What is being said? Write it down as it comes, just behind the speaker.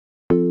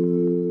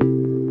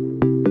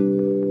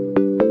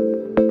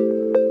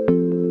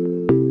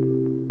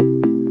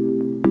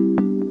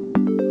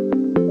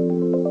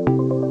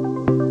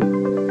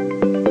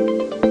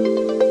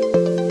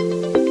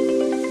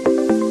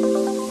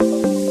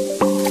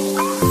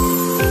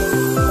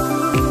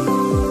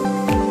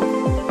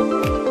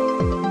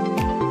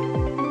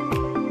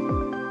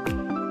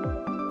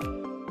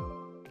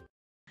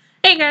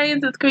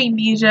guys, it's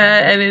Queendija,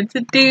 and in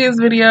today's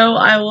video,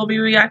 I will be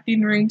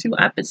reacting to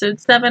episode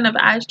 7 of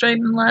Asteroid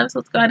and Love. So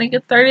let's go ahead and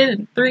get started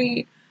in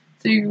 3,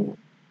 2,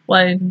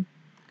 1,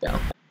 go.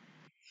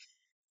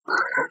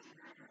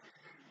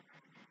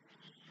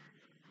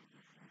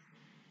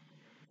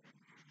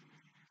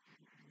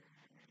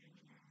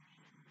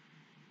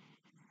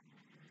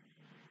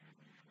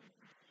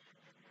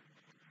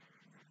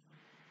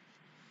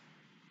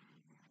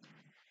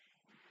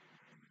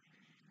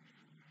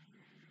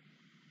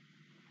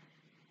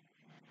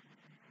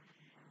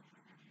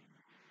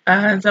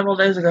 Several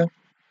days ago.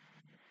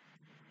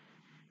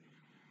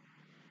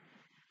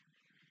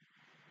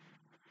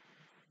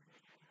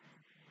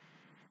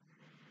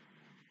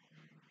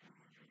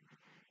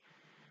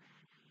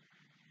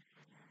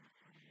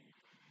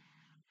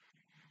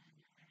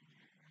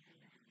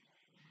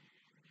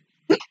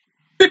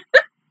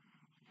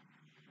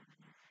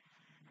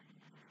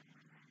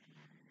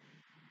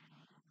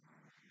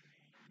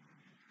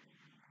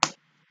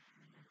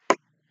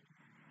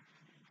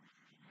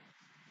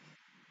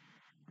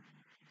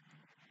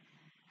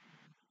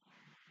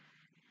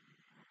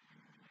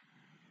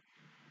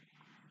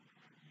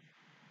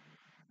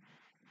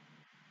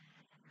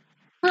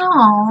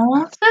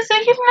 Oh, Sissy,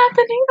 you didn't have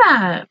to do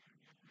that.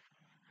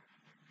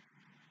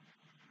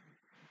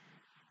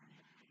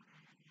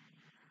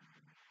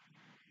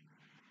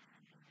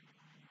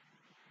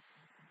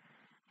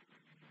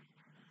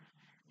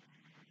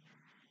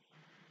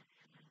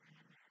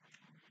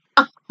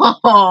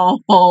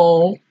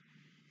 Oh.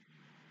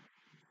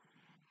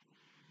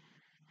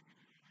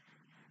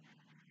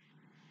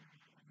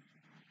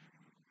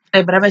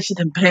 Hey, but I bet you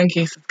the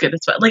pancakes is good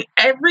as well. Like,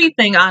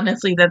 everything,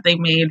 honestly, that they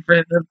made for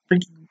the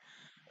freaking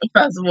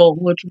festival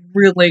looked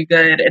really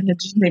good, and it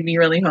just made me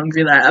really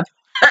hungry that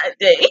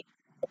day.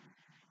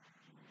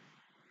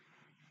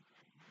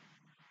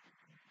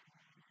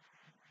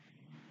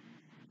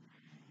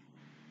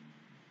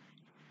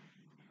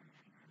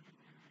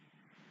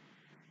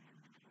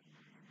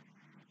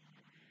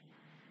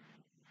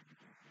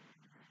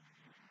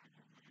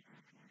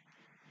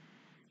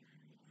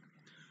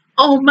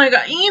 Oh my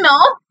god, you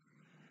know?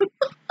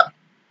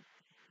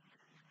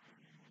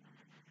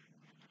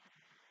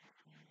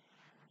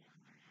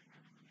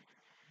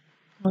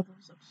 Oh,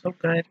 those look so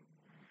good.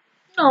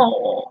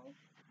 No.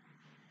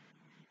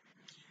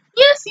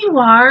 Yes, you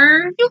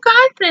are. You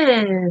got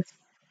this.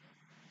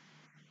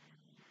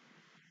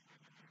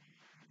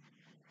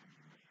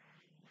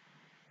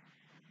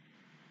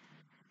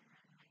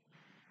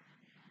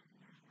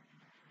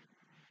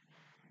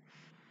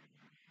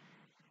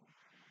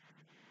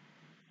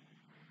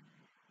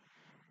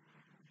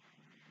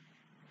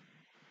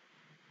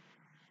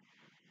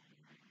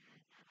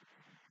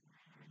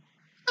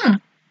 Hmm.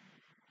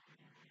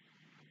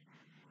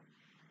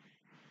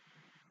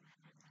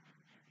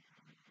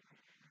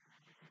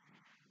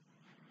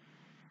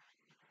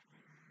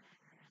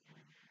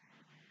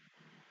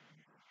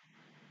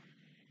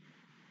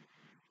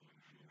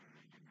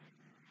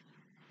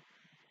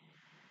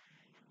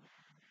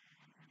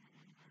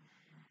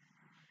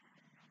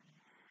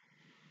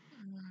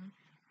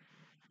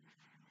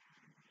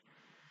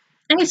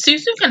 Hey,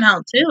 Susu can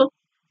help too.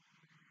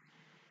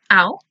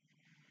 Ow.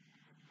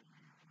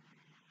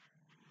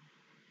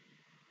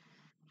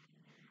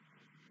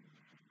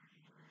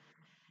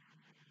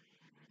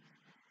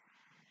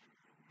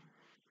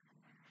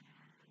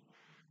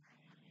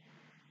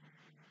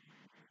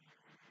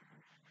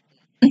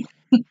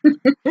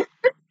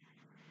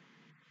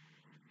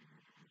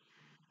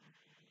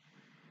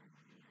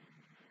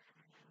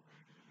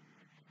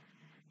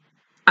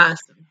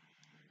 Awesome.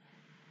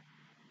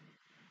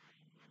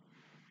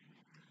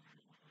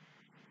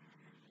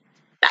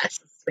 That's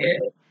the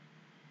spirit.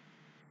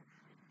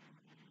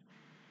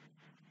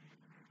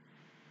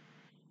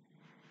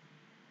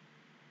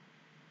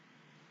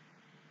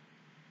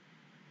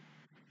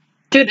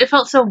 Dude, it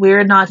felt so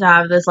weird not to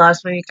have this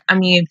last week. I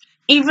mean,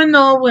 even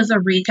though it was a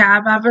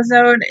recap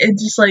episode,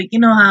 it's just like, you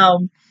know how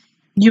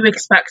you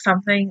expect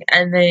something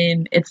and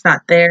then it's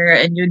not there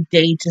and your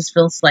day just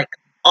feels like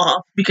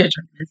off because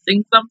you're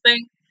missing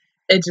something.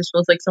 It just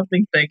feels like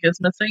something big is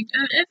missing.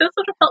 And that's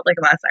what it felt like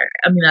last Saturday.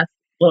 I mean,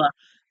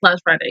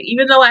 last Friday.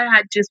 Even though I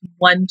had just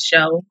one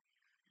show,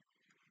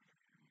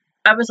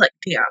 I was like,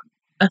 damn.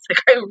 I was like,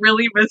 I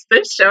really missed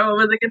this show. I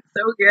was like, it's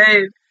so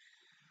good.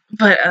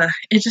 But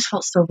it just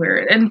felt so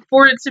weird. And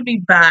for it to be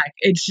back,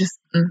 it's just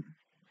the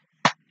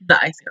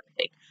icing on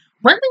the cake.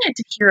 One thing I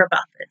did hear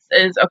about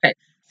this is, okay,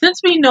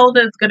 since we know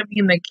that it's going to be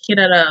in the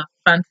Kirathian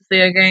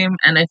Fantasia game,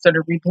 and I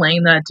started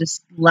replaying that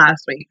just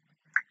last week,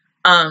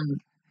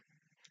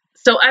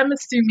 so I'm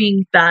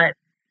assuming that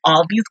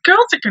all these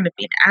girls are going to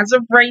be in. As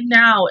of right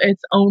now,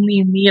 it's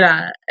only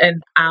Mira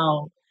and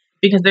Ao,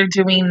 because they're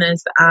doing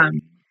this, I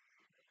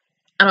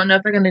don't know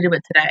if they're going to do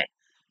it today,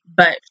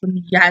 but from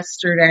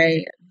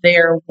yesterday,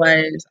 there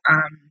was,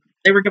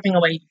 they were giving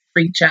away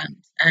free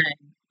gems, and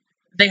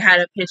they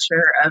had a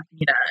picture of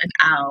Mira and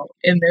Ao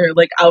in their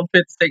like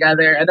outfits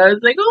together, and I was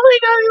like, oh my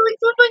god, they look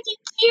so fucking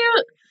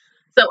cute.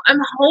 So I'm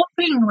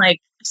hoping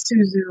like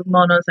Suzu,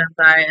 Mono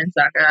Senpai, and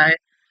Sakurai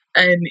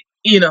And,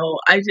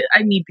 I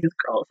need these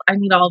girls. I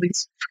need all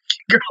these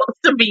girls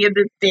to be in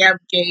this damn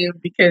game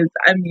because,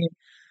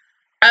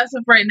 as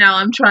of right now,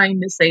 I'm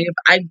trying to save.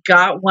 I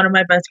got one of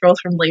my best girls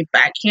from late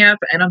back camp,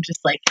 and I'm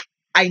just like,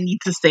 I need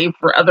to save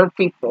for other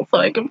people so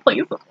I can play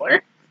some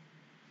more.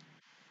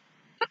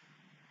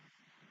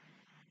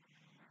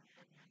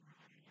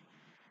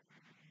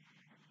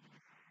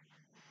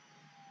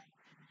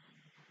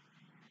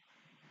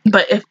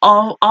 But if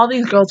all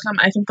these girls come,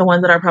 I think the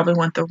ones that I probably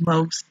want the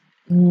most,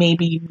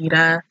 maybe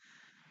Mita.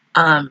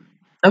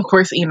 Of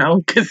course,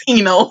 because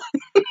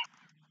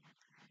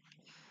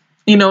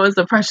is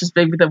the precious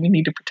baby that we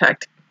need to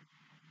protect.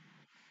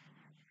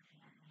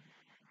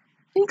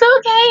 It's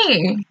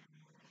okay.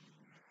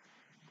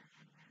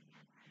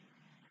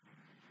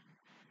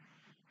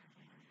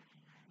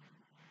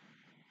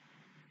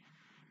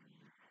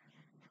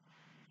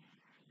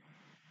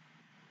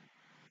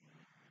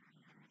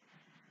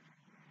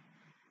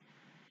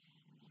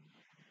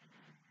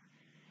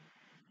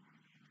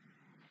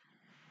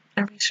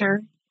 Are we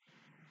sure?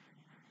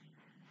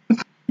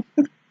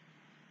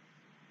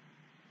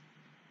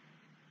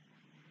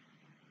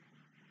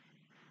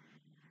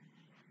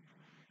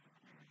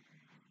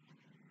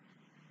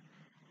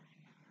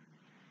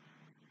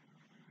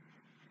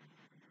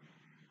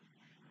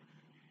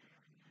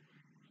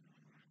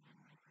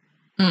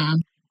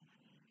 Mm.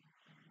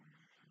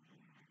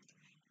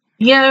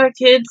 Yeah,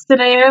 kids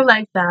today are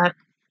like that.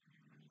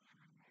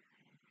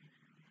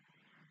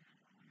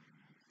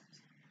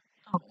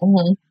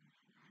 Oh.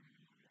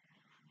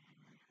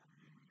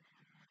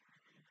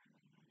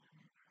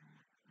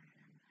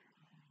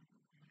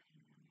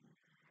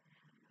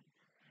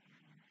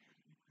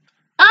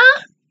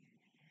 Ah!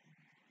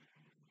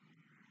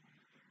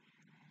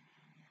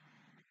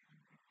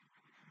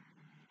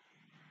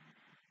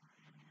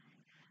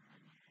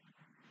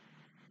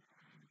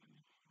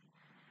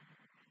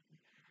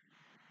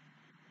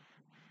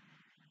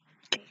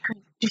 Okay,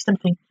 hurry, do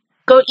something.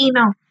 Go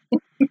email.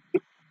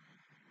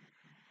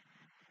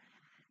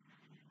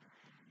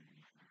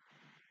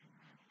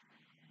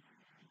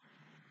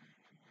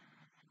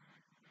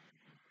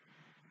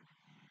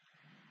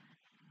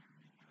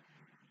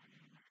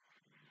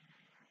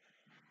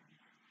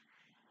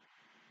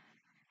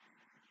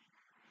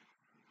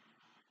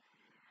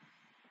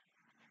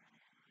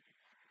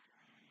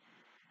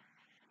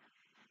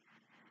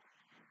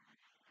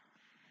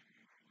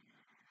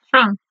 What's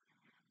wrong?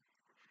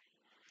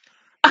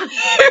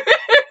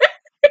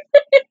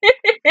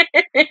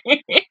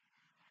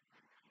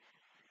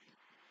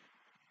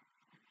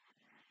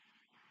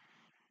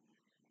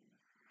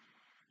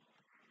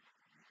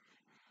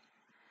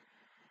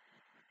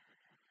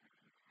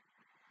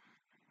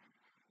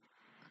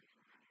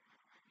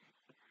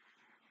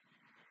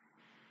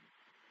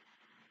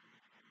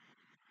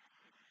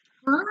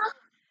 Huh?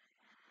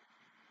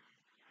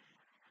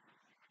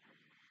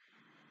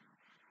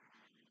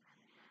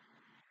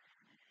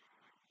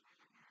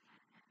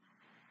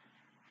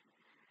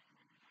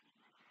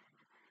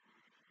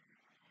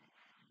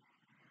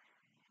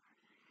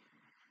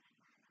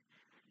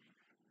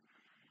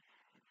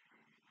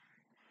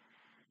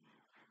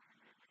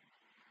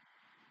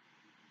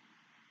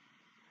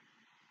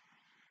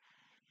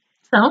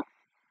 So?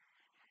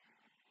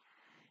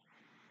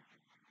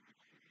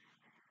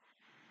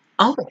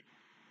 Oh.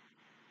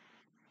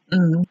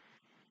 Mm.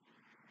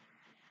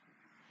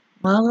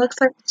 Well, looks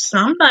like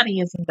somebody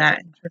isn't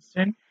that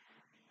interested.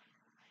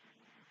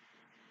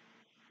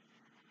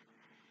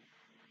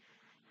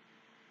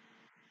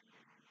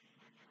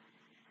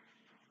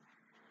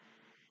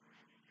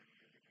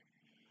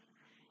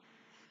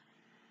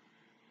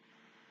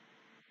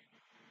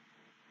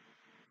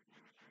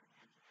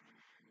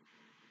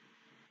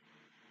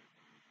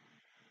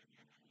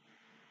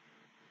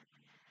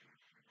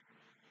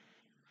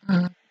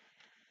 Mm.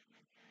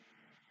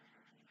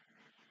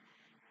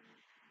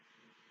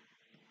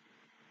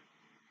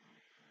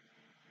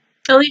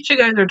 At least you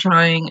guys are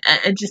trying.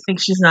 I just think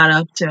she's not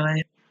up to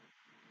it.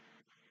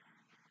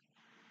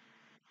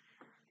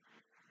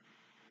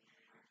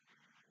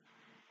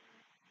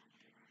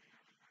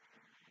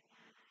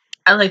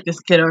 I like this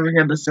kid over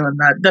here that's doing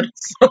that.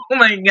 That's, oh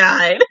my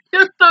god.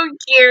 That's so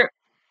cute.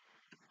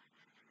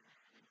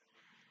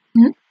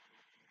 Mhm.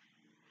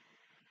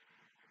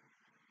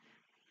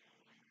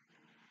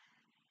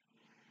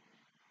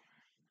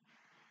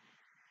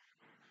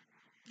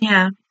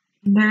 Yeah.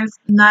 There's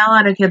not a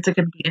lot of kids that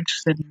can be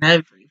interested in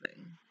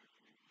everything.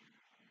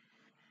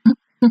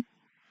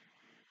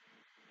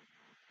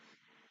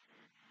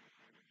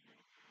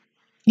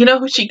 You know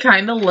who she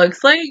kind of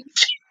looks like?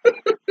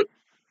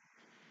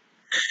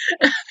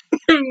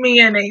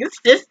 Mayonnaise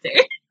sister.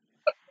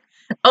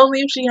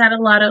 Only if she had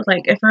a lot of,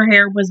 like, if her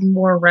hair was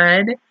more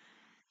red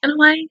in a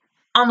way.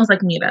 Almost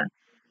like Mita.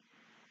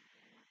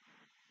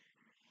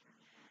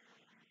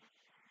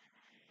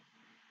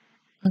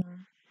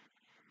 Mhm.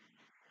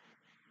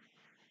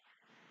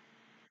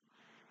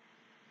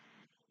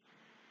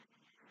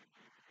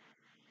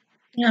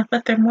 Yeah,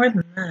 but they're more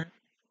than that.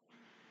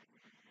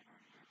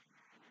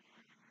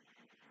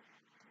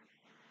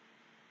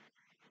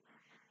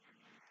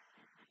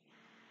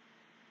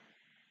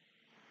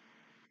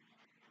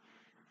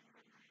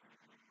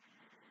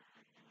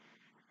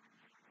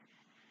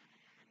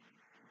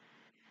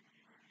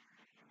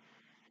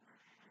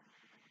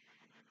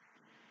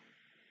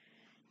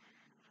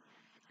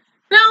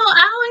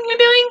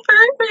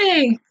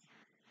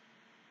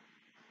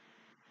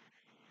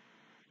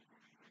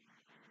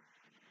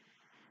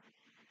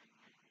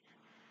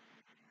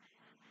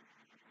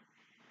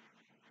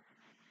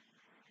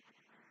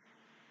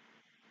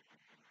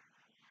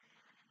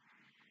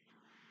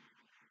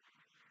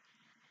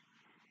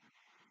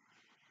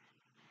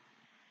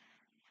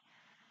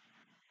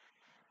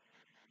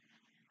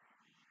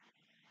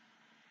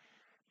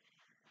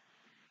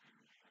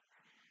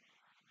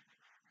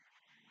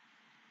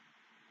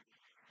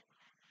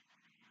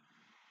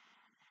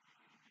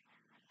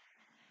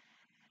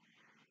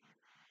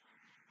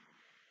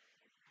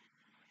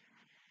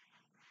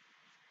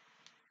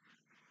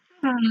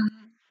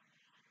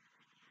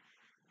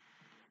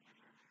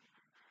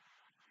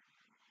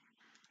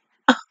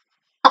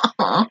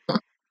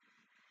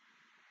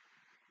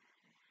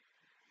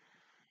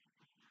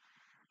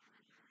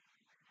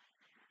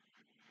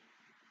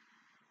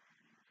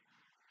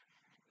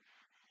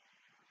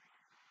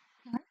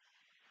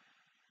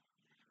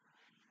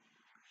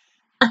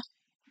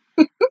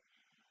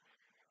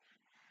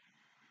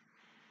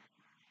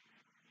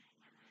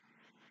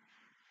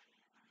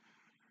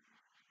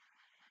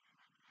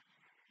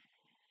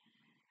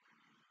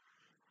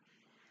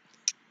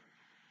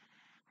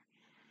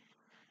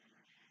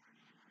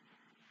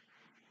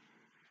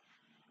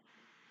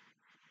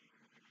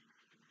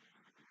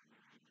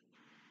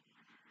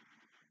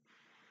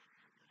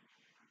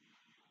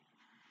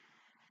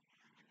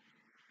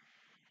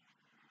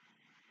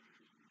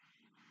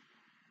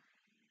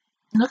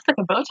 It looks like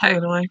a bow tie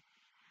in a way.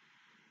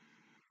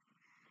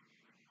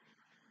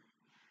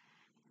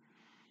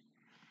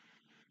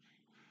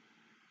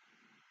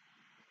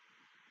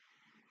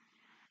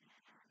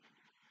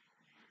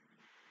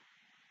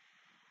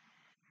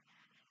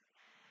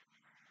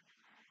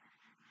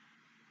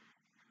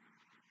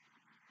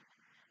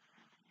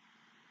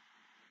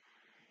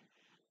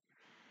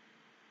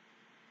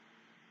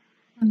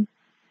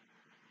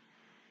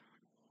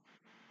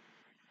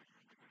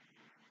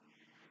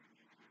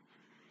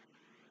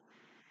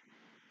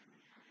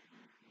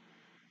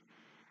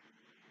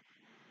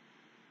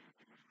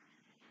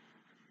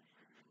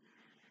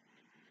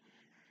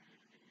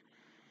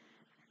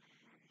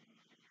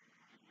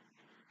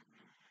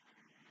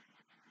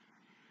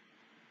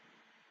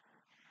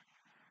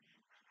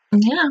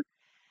 Yeah.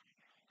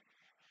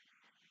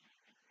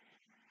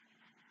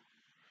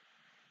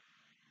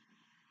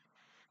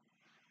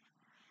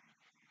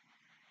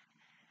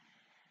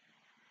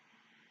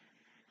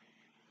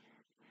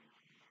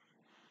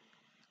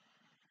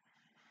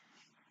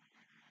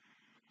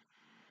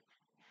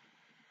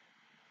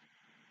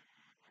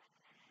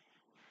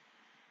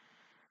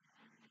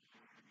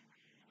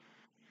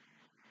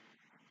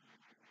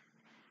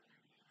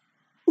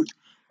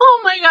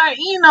 Oh my god,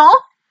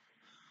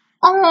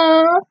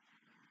 Oh,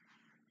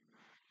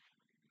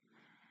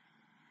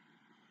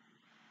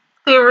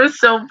 they were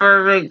so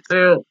perfect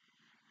too.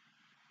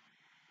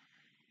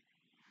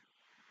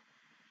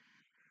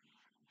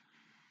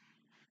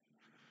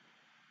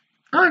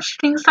 Oh,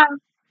 shooting star.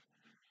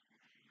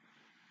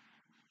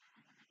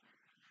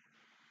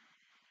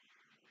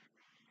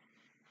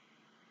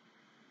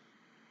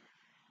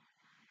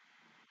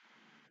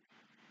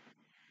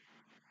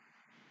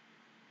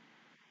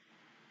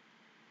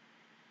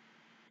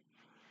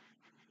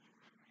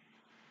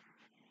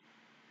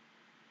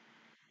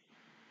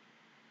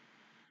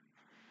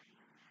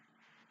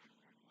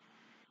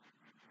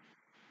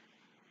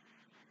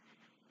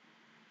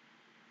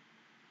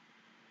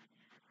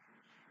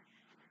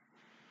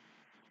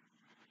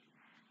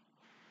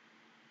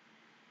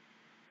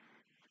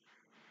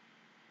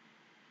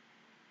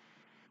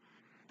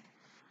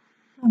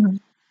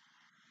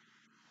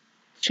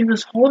 She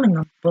was holding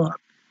a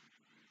book.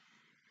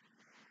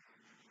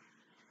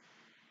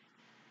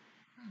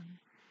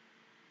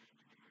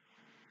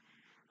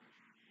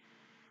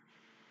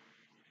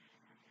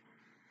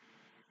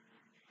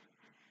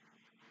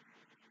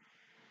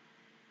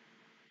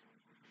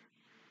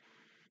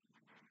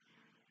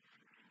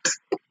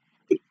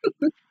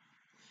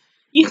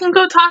 You can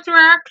go talk to her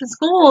after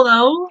school,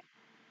 though.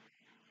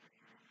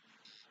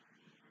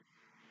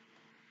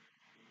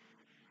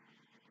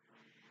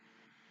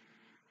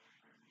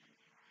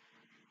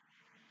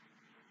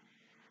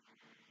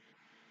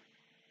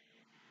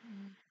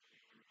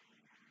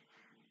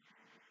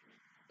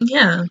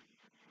 Yeah.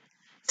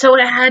 So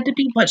it had to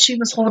be what she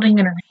was holding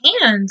in her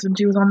hands when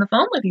she was on the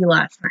phone with you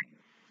last night.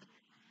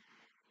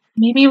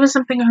 Maybe it was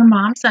something her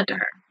mom said to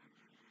her.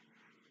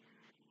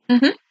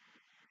 Mm-hmm.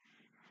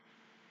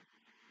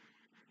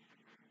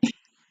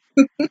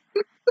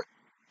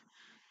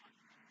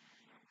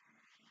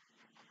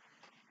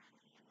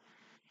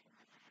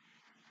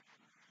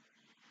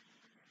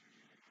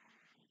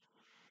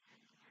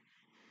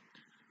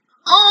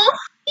 Oh,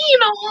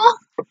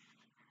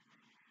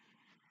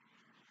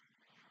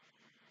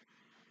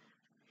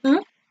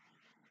 Hmm?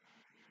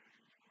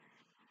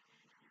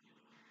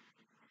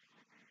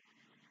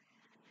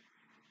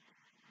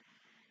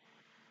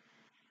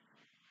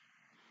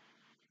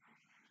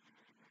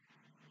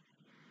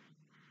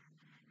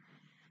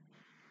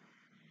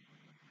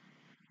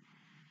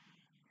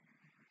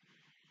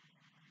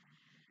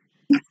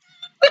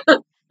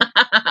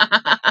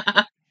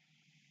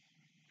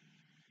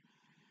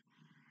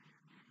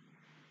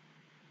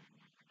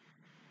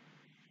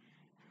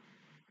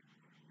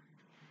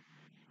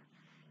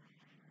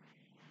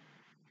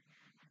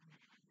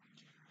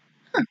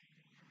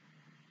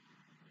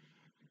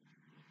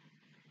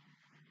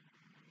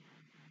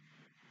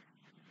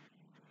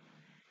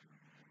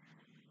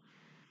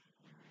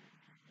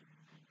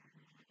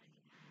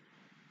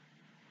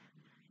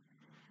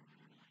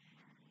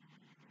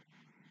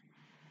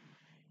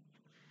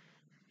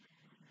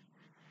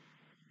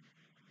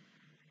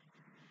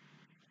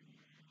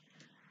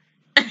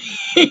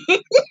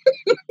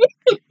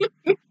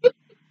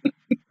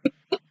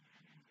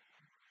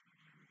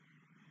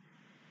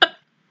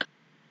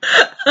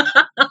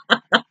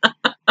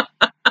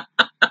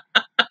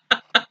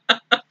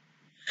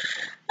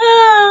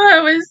 Oh,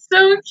 that was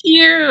so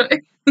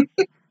cute.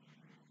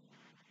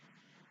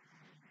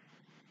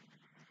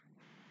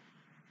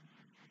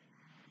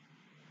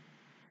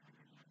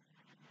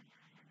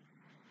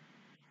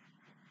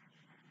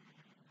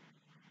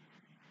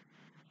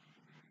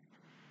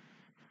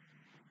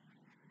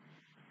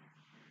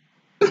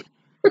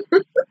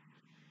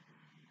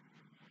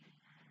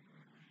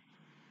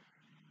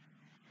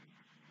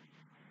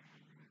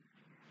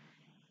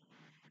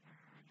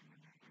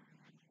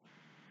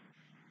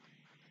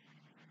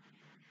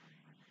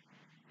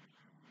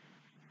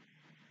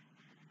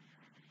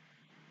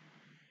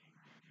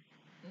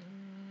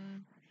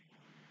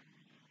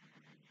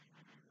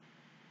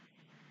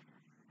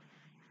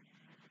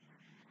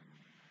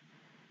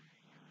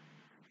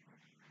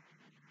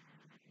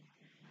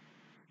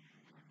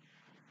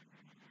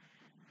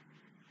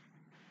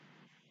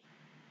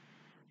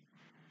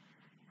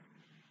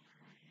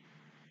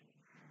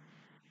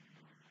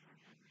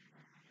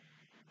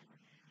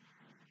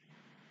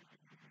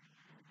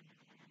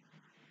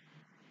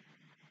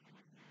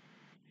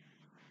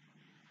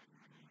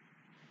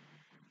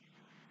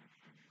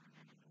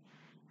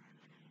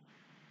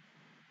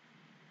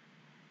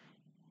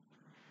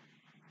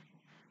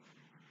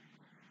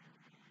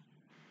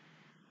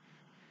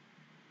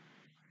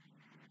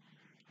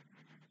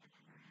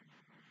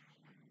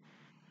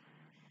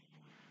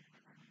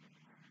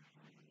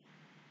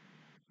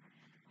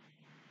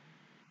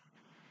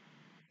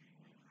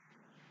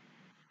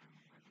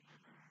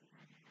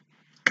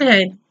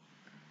 Good.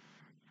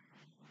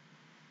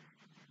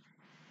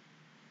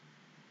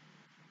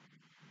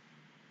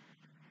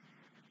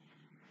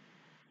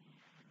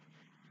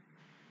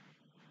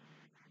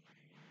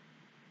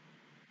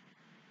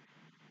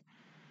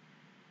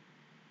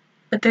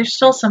 But there's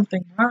still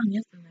something wrong,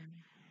 isn't there?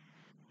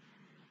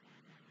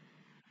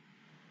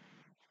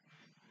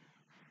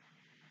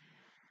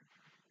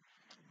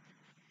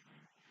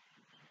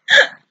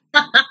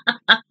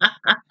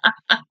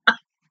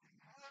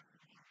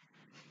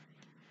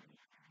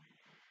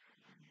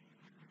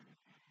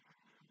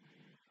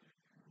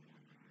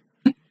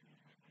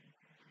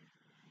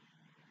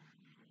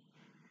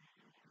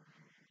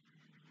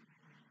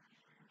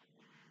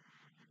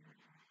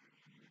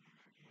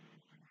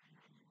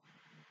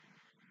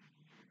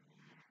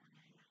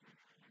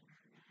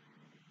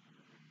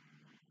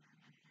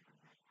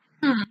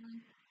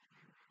 Hmm.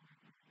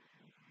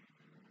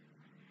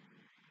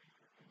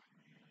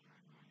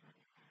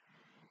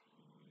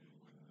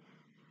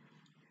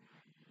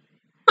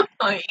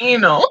 You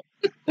know.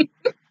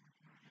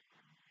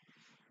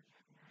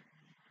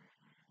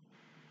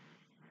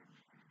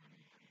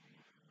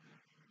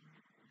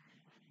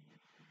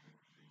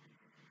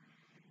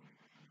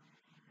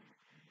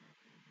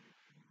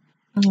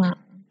 Mm.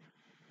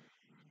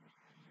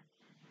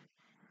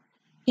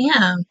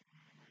 Yeah.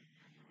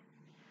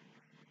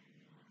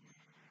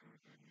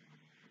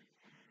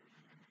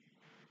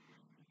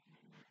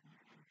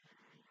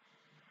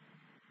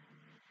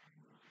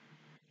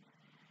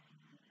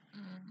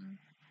 Mm.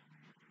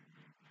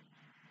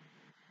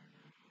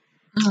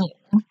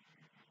 Mm.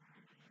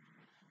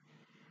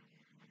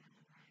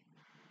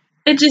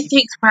 It just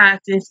takes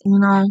practice, you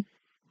know.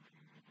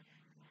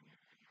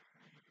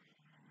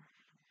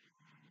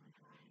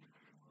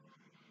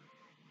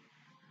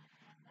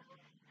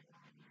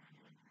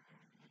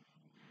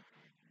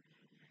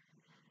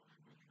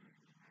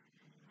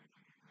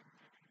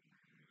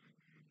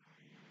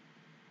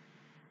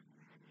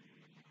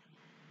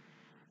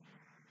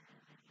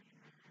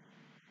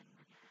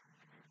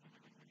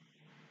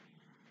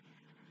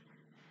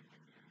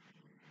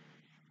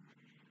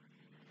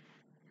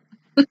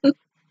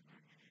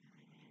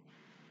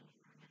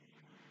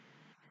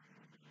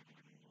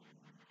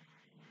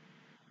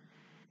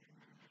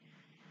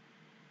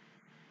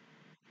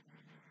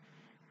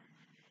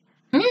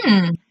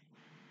 Mm.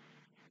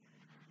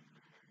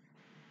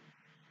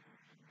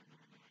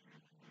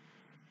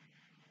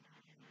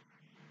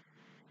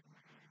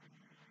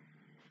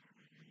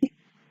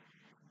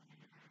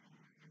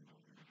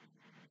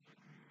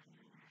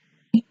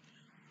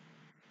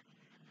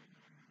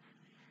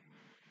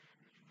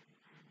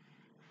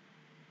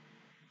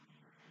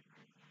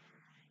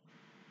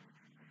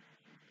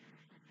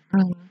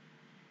 Mm.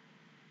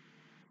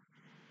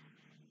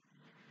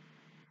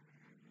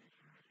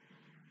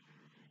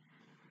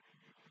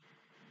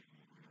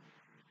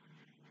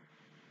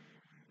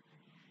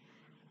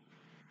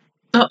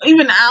 Oh,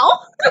 even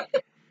Al?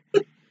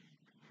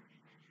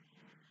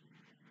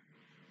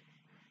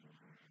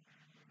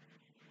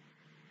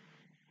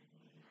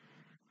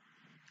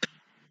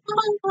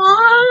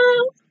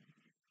 Oh,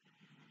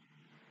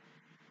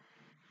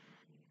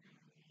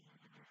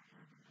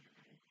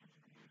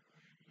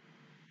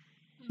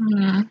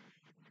 mm.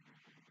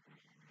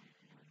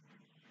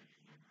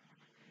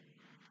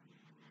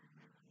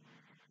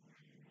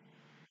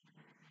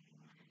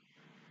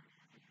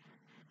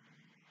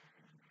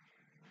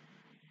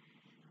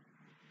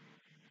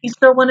 You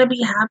still want to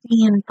be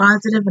happy and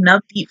positive and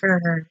upbeat for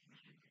her.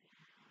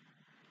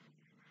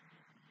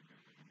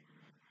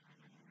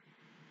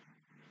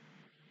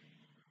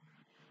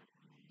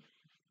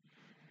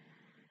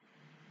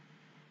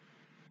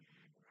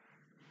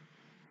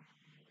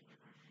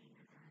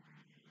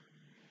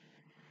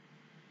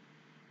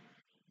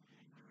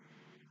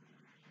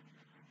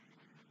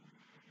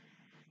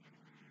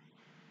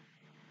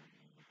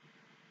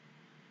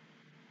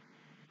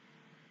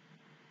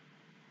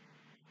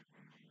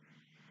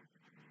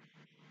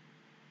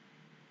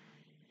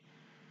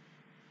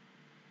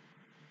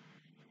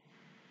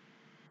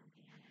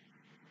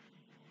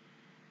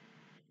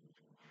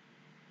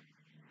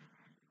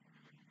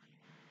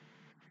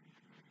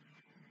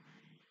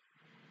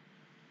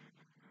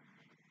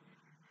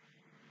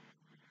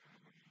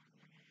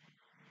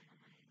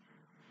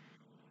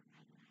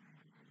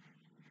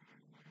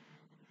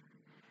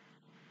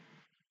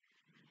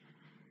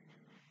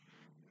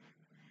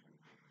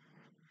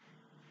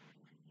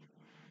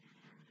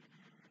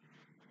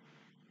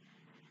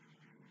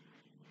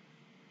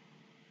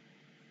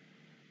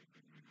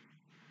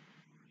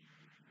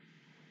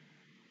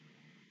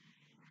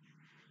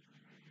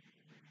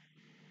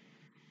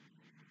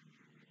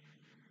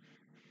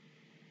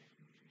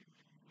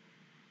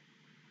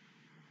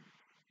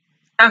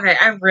 Okay,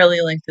 I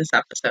really liked this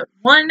episode.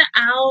 One,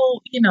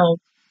 Al,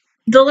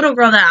 the little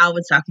girl that Al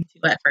was talking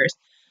to at first,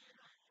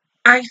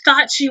 I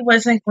thought she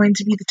wasn't going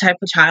to be the type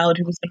of child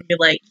who was going to be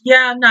like,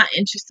 yeah, I'm not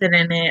interested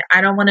in it.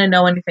 I don't want to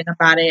know anything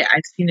about it.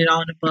 I've seen it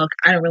all in a book.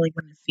 I don't really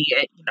want to see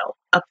it,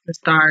 up in the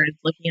stars,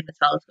 looking in the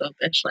telescope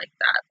and shit like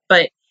that.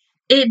 But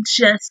it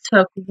just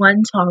took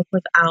one talk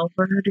with Al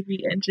for her to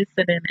be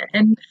interested in it.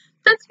 And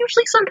that's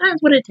usually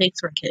sometimes what it takes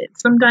for kids.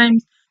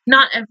 Sometimes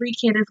not every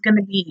kid is going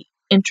to be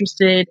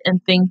interested in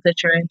things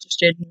that you're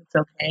interested in. It's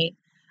okay.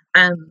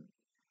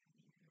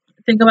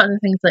 Think about the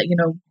things that,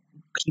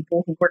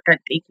 people who work at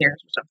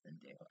daycares or something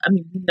do. I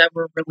mean, you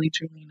never really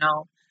truly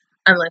know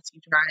unless you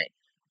try.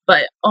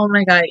 But, oh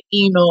my god,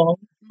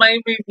 my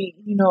baby,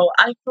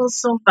 I feel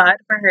so bad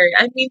for her.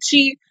 I mean,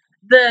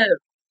 the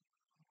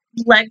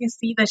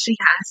legacy that she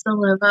has to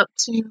live up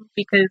to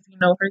because,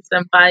 her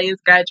senpai is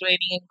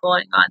graduating and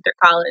going on to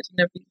college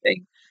and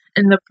everything.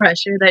 And the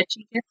pressure that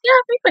she gets, yeah,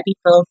 everybody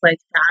feels like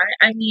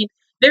that. I mean,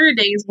 there are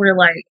days where,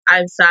 like,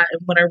 I've sat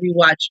and when I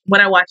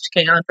watched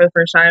K-On! For the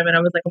first time and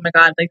I was like, oh my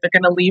god, like, they're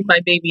gonna leave my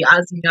baby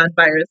Asmian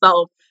by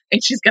herself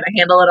and she's gonna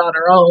handle it on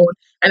her own.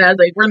 And I was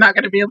like, we're not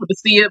gonna be able to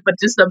see it, but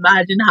just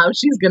imagine how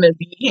she's gonna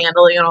be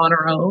handling it on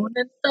her own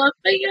and stuff.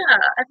 But yeah,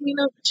 I mean,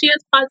 she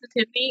has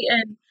positivity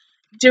and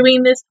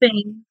doing this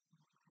thing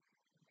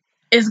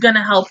is going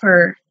to help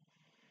her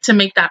to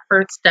make that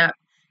first step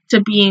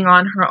to being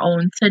on her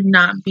own, to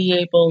not be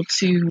able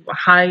to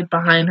hide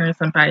behind her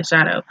senpai's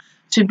shadow,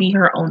 to be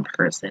her own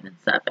person and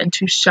stuff, and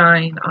to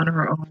shine on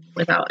her own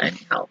without any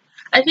help.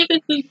 I think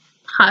it could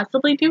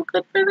possibly do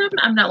good for them.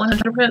 I'm not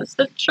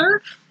 100%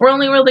 sure. We're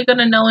only really going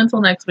to know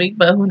until next week,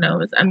 but who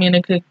knows? I mean,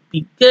 it could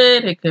be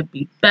good, it could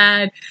be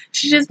bad.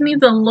 She just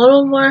needs a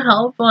little more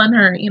help on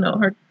her,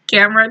 her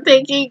camera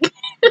taking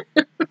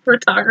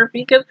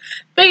photography, because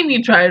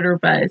baby tried her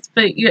best,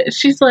 but yeah,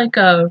 she's like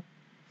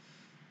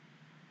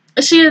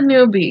she a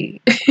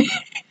newbie.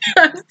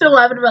 I'm still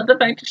laughing about the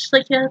fact that she's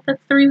like, yeah,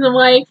 that's the reason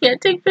why I can't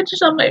take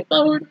pictures on my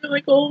phone. I'm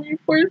like, oh, you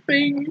poor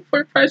thing, you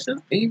poor precious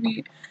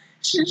baby.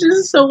 She's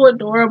just so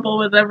adorable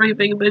with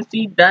everything that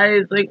she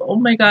does. Like, oh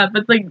my god,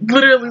 but like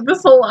literally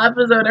this whole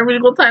episode, every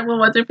single time when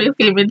What's Her Face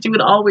came in, she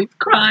would always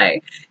cry.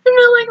 And be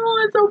like,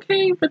 oh, it's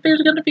okay, but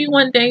there's gonna be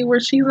one day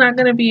where she's not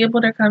gonna be able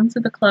to come to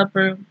the club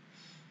room.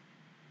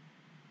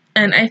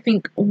 And I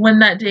think when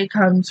that day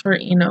comes for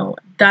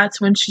that's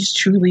when she's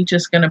truly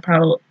just gonna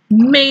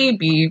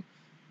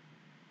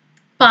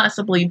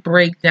possibly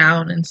break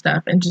down and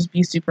stuff and just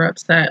be super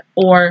upset.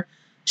 Or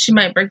she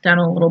might break down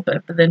a little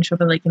bit, but then she'll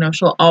be like,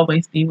 she'll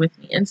always be with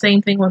me. And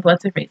same thing with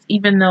What's Her Face.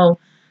 Even though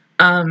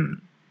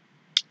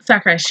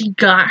Sakurai, she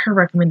got her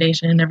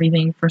recommendation and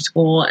everything for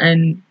school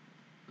and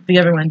the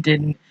other one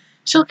didn't,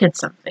 she'll get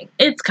something.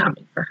 It's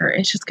coming for her.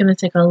 It's just gonna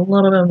take a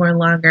little bit more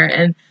longer.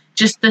 And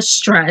just the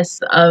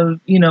stress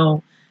of,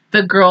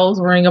 the girls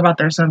worrying about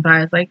their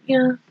senpais. Like,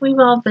 yeah, we've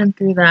all been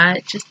through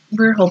that. Just,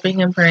 we're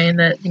hoping and praying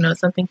that,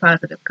 something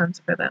positive comes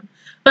for them.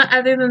 But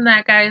other than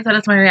that, guys, that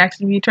is my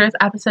reaction to towards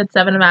episode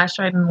 7 of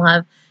Asteroid in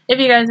Love. If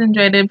you guys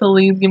enjoyed it,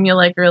 please give me a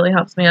like. It really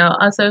helps me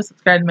out. Also,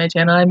 subscribe to my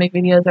channel. I make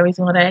videos every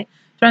single day.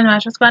 Join the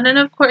Master Squad. And,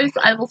 of course,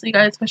 I will see you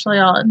guys, especially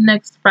all,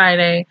 next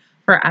Friday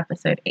for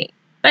episode 8.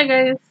 Bye,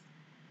 guys.